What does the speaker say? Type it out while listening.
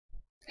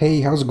Hey,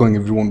 how's it going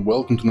everyone?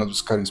 Welcome to another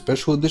Skyrim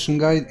Special Edition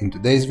guide. In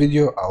today's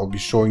video I'll be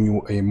showing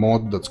you a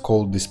mod that's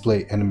called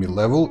Display Enemy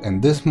Level,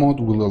 and this mod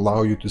will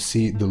allow you to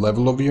see the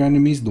level of your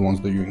enemies, the ones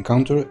that you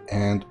encounter,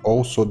 and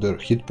also their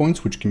hit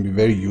points, which can be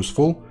very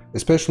useful,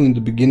 especially in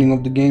the beginning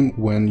of the game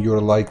when you're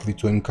likely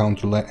to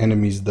encounter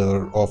enemies that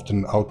are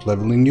often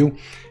out-leveling you.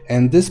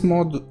 And this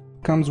mod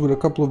comes with a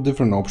couple of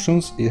different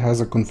options. It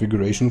has a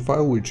configuration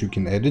file which you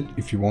can edit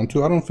if you want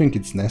to. I don't think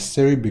it's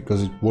necessary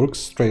because it works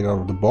straight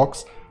out of the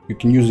box. You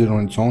can use it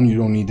on its own, you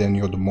don't need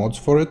any other mods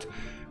for it.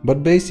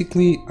 But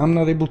basically I'm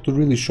not able to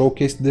really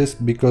showcase this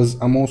because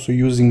I'm also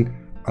using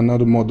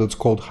another mod that's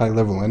called High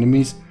Level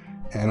Enemies,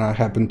 and I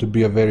happen to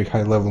be a very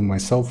high level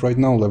myself right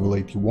now, level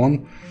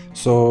 81.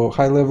 So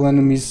High Level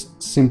Enemies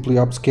simply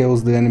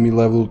upscales the enemy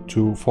level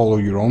to follow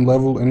your own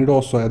level, and it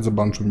also adds a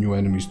bunch of new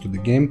enemies to the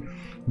game.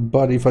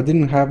 But if I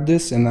didn't have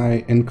this and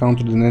I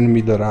encountered an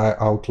enemy that I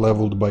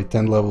out-leveled by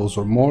 10 levels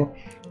or more,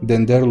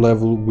 then their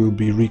level will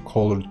be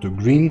recolored to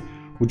green,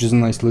 which is a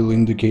nice little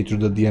indicator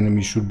that the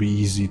enemy should be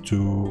easy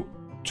to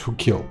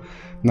kill.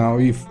 Now,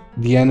 if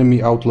the enemy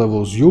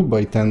outlevels you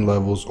by 10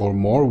 levels or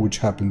more, which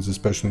happens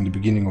especially in the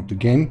beginning of the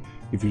game,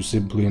 if you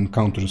simply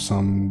encounter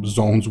some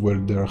zones where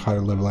there are higher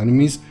level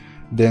enemies,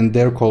 then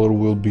their color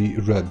will be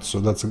red.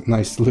 So that's a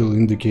nice little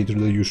indicator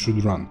that you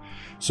should run.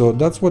 So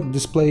that's what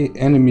Display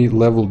Enemy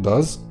Level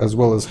does, as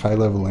well as high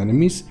level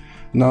enemies.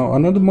 Now,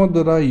 another mod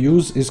that I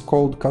use is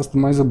called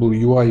Customizable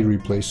UI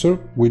Replacer,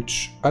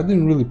 which I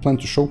didn't really plan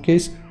to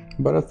showcase,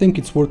 but I think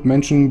it's worth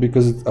mentioning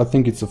because I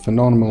think it's a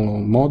phenomenal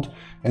mod.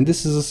 And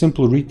this is a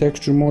simple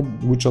retexture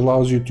mod which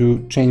allows you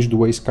to change the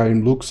way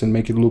Skyrim looks and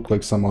make it look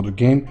like some other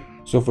game.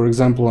 So for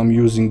example, I'm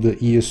using the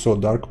ESO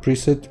Dark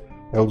preset,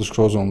 Elder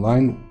Scrolls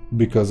Online,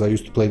 because I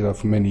used to play that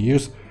for many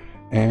years.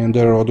 And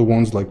there are other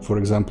ones like, for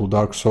example,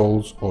 Dark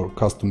Souls or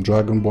custom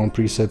Dragonborn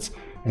presets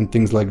and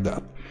things like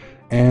that.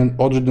 And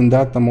other than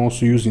that, I'm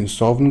also using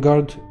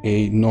Sovngarde,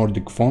 a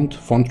Nordic font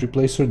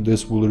replacer.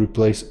 This will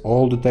replace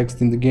all the text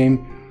in the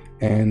game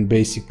and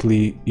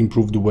basically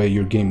improve the way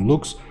your game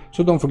looks.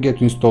 So don't forget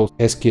to install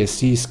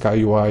SKSE,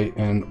 SkyUI,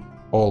 and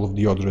all of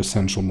the other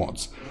essential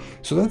mods.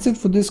 So that's it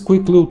for this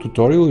quick little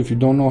tutorial. If you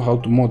don't know how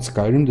to mod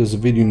Skyrim, there's a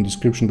video in the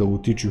description that will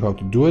teach you how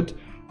to do it.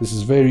 This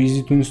is very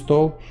easy to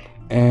install,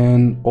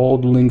 and all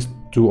the links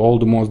to all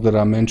the mods that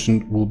I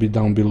mentioned will be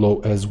down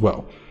below as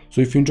well. So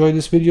if you enjoyed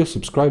this video,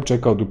 subscribe,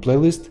 check out the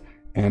playlist,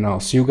 and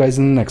I'll see you guys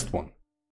in the next one.